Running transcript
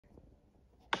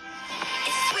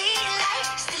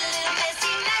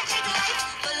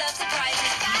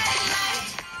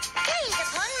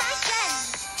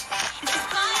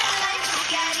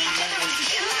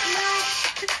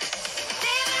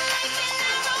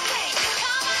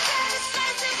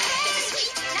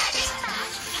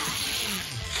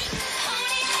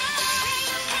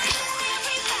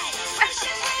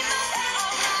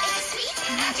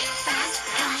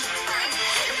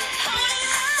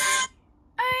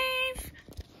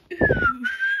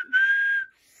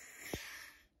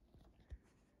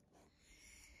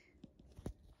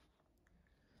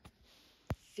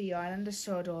The island of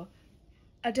Sodor,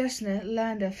 a desolate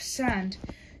land of sand,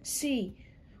 sea,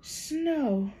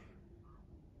 snow,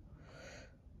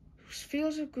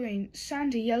 fields of green,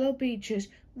 sandy yellow beaches,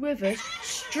 rivers,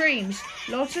 streams,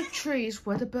 lots of trees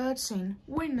where the birds sing,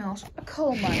 windmills, a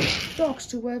coal mine, docks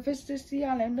to where visitors the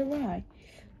island arrive.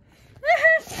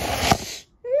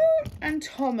 And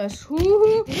Thomas.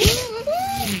 Hello.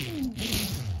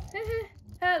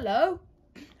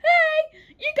 Hey,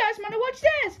 you guys want to watch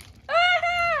this?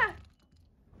 Aha!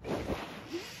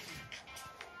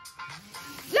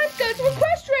 Let's go to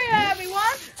Equestria,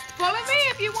 everyone. Follow me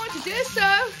if you want to do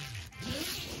so.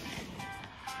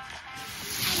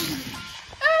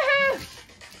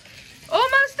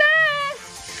 Almost there.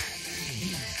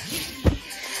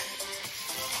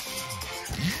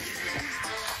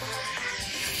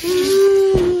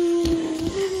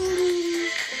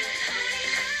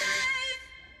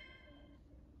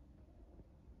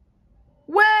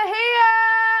 We're here.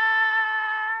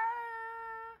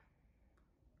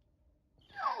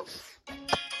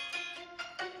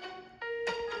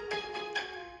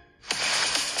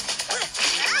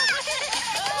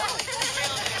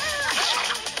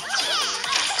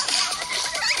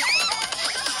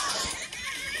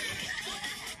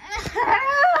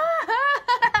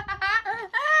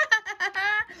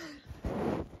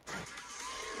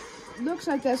 Looks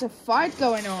like there's a fight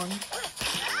going on.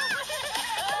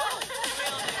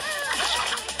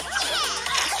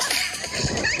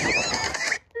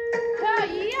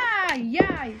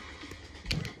 Yeah.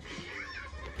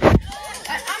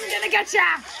 I'm gonna get ya.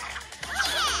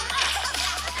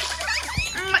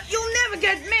 You'll never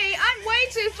get me. I'm way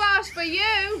too fast for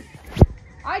you.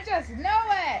 I just know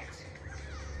it.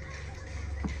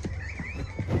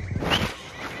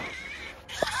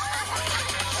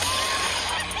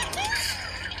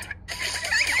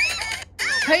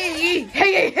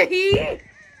 Hey.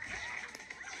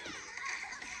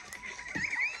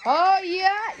 Oh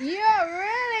yeah, you're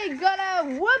really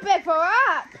gonna whoop it for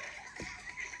up.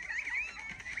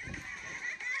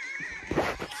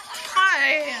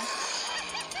 Hi.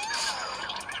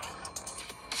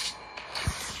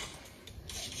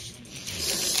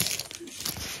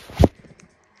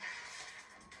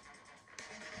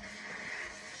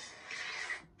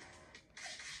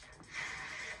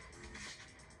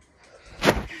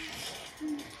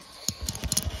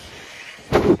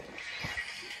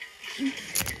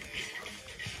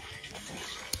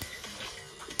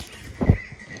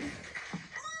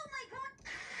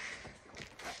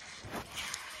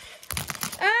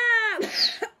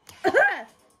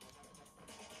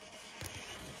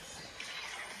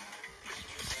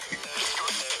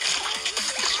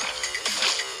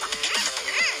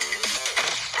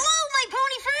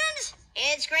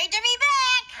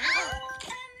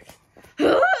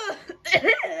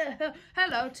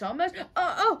 Hello, Thomas.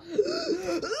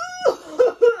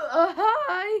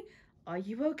 Hi. Are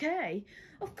you okay?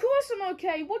 Of course I'm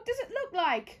okay. What does it look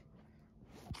like?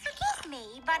 Forgive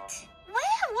me, but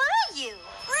where were you?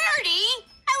 Birdie,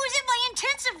 I was at my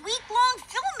intensive week-long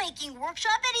filmmaking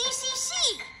workshop at ECC.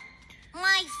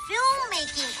 My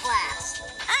filmmaking class.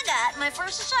 I got my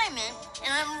first assignment,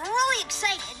 and I'm really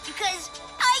excited because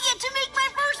I get to make my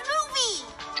first movie.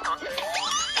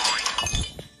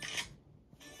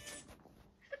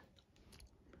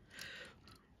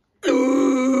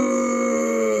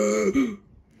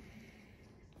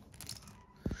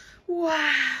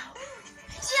 Wow.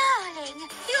 Darling,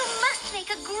 you must make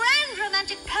a grand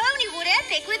romantic Ponywood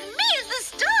epic with me as the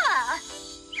star.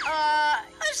 I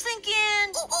was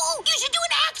thinking... Oh, you should do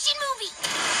an action movie.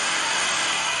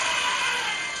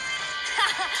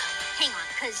 Hang on,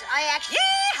 because I actually...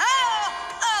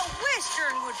 Yeehaw! A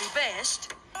Western would be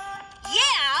best.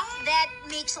 Yeah, that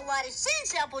makes a lot of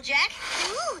sense, Applejack.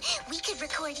 Ooh, we could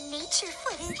record nature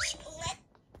footage.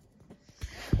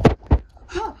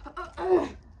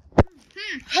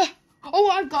 Oh,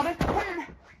 I got it.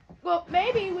 Well,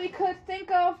 maybe we could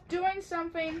think of doing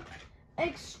something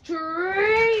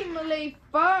extremely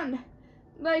fun.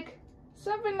 Like,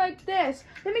 something like this.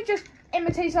 Let me just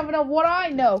imitate something of what I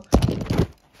know.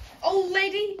 Old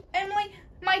lady, Emily,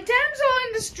 my damsel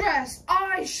in distress,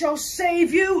 I shall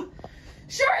save you.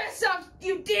 Show yourself,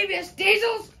 you devious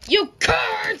diesels, you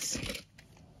curds!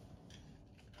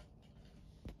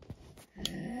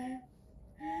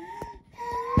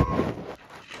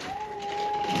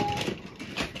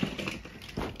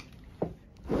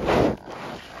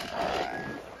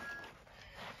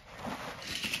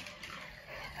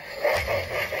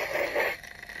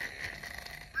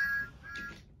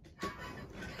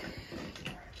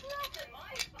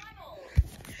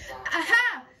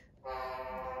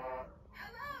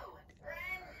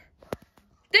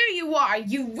 Roar,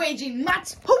 you raging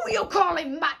mats! Who are you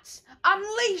calling mats?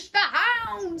 Unleash the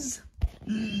hounds!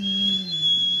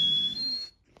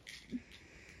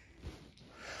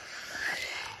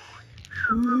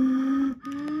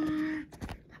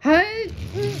 Hey!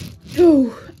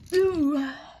 Ooh.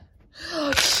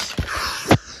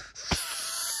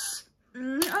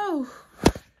 Oh.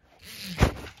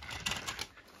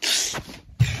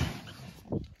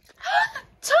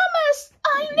 Thomas!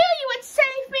 I knew you would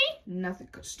save me! Nothing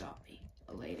could stop me,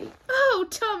 lady. Oh,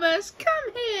 Thomas,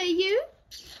 come here, you.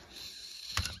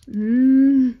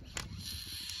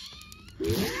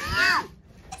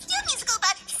 Excuse me, school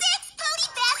bus. 6 pony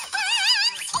best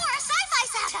friends! Or a sci-fi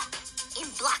Santa. In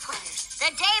block letters. The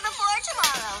day before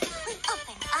tomorrow. We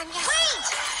open on your... Wait!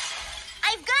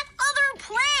 I've got other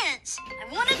plans. I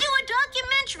want to do a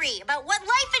documentary about what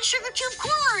life in Sugarcube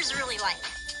Corner is really like.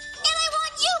 And I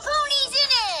want you ponies in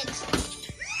it!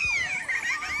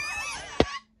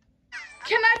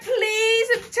 Can I please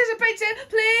participate in it,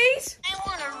 please? I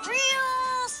want a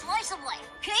real slice of life,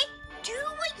 okay? Do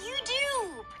what you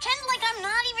do. Pretend like I'm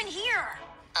not even here.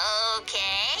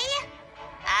 Okay.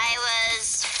 I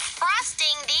was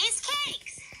frosting these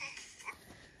cakes.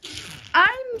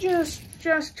 I'm just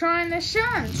trying to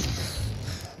shunt.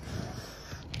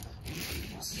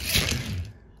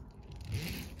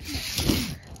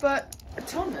 But,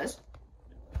 Thomas,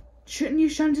 shouldn't you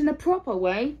shunt in a proper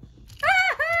way?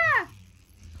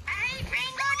 Hey,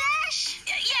 Rainbow Dash?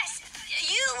 Yes,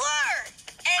 you were.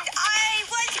 And I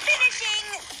was finishing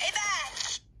a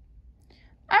batch.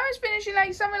 I was finishing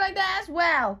like something like that as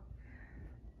well.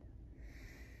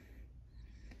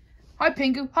 Hi,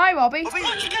 Pingu. Hi, Robbie.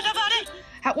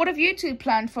 What have you two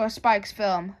planned for a Spikes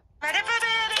film?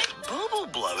 Bubble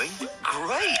blowing?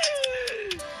 Great!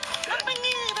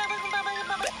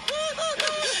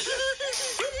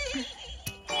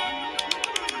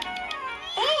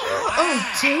 Oh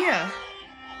dear.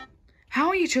 How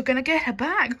are you two gonna get her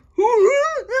back?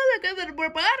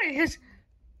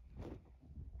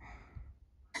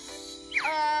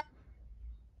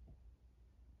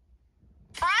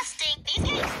 Frosting these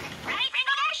cakes, right,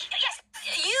 Rainbow Dash? Yes,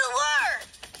 you were.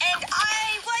 And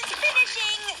I was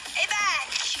finishing a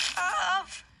batch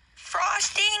of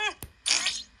frosting.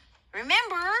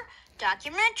 Remember,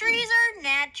 documentaries are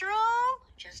natural.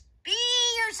 Just be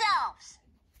yourselves.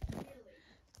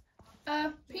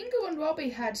 Pingu and Robbie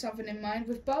had something in mind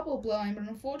with bubble blowing, but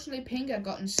unfortunately Pingu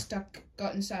got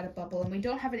inside a bubble and we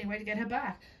don't have any way to get her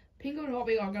back. Pingu and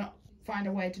Robbie are gonna find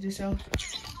a way to do so.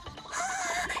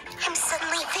 I'm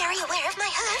suddenly very aware of my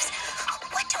hooves.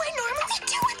 What do I normally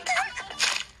do with them?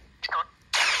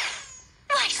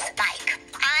 Why, Spike?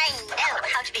 I know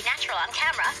how to be natural on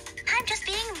camera. I'm just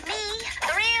being me,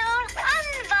 the real,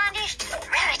 unvarnished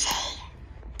Rarity.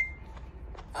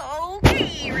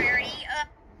 Okay, Rarity.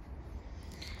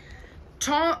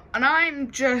 Tom and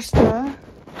I'm just Maybe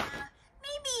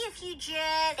if you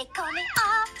just they call me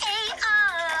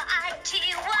R-A-R-I-T-Y.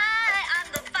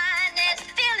 I'm the finest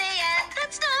filly, and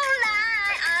that's no lie.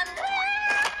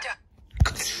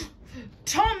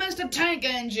 Thomas the Tank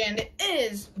Engine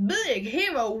is Big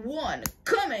Hero 1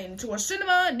 coming to a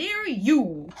cinema near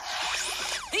you.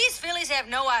 These fillies have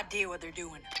no idea what they're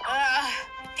doing. I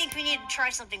think we need to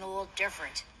try something a little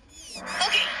different.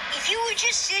 Okay, if you would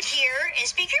just sit here and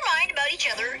speak your mind about each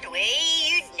other the way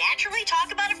you'd naturally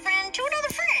talk about a friend to another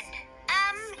friend.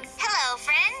 Hello,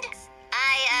 friend.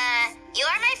 You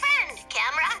are my friend,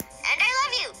 Camera, and I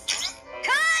love you.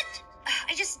 Cut!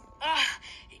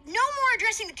 No more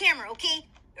addressing the camera, okay?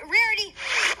 Rarity.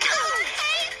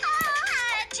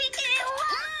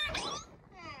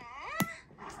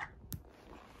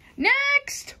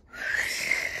 Next.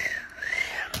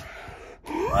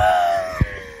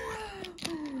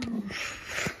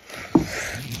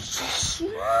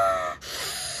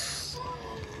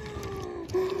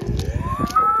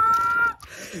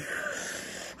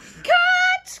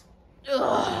 Cut!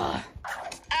 Ugh.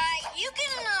 You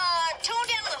can tone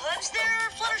down the hooves there,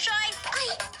 Fluttershy.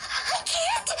 I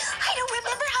can't. I don't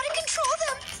remember how to control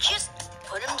them. Just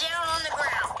put them down on the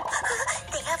ground.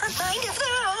 They have a mind of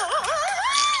their own.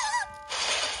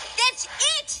 That's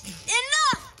it.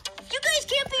 Enough. You guys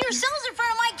can't be yourselves in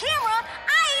front of my camera.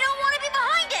 I don't want to be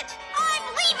behind it. I'm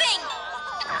leaving.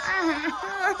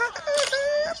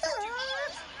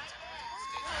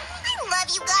 I love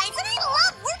you guys, and I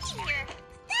love working here.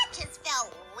 That just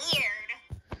felt weird.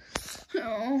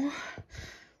 Oh,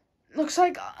 looks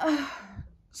like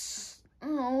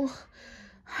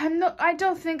I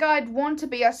don't think I'd want to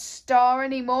be a star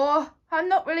anymore. I'm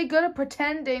not really good at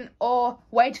pretending or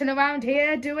waiting around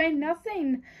here doing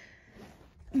nothing.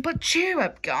 But cheer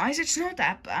up, guys. It's not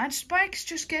that bad. Spike's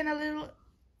just getting a little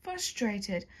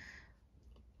frustrated.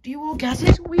 Do you all get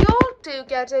it? We all do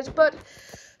get it, but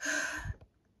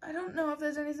I don't know if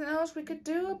there's anything else we could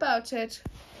do about it.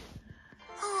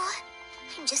 Oh,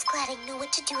 I'm just glad I know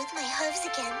what to do with my hooves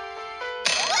again.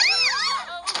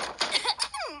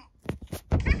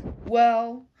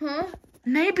 Well,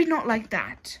 maybe not like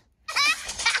that.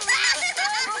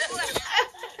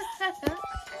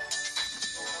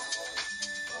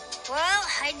 Well,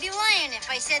 I'd be lying if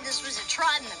I said this was a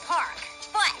trot in the park.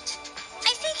 But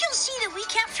I think you'll see that we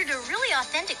captured a really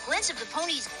authentic glimpse of the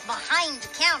ponies behind the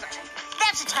counter.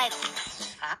 That's a title.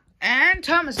 And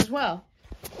Thomas as well.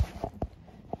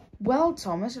 Well,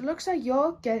 Thomas, it looks like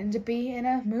you're getting to be in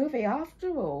a movie after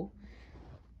all.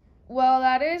 Well,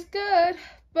 that is good,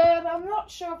 but I'm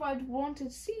not sure if I'd want to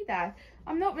see that.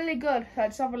 I'm not really good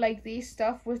at something like these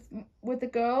stuff with the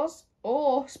girls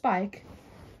or Spike.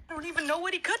 I don't even know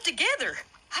what he cut together.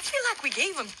 I feel like we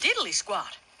gave him diddly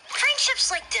squat. Friendships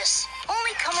like this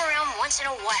only come around once in a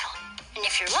while. And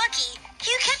if you're lucky,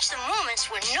 you catch the moments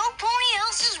when no pony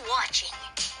else is watching.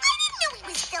 I didn't know he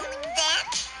was filming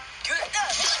that. Good.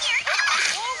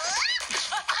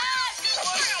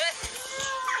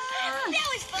 That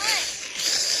was fun.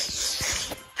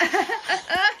 Look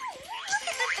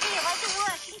at the three of us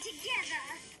working together.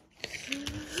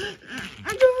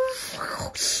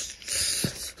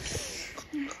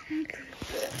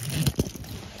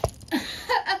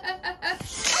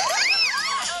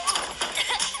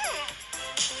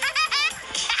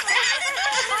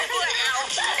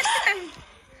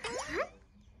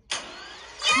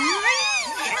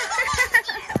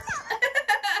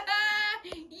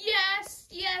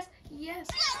 Yes.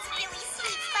 That's really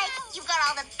sweet, Spike. You've got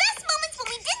all the best moments when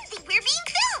we didn't think we were being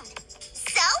filmed.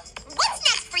 So, what's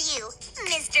next for you,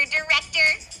 Mr. Director?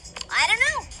 I don't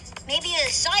know. Maybe a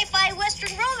sci-fi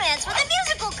western romance with a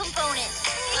musical component.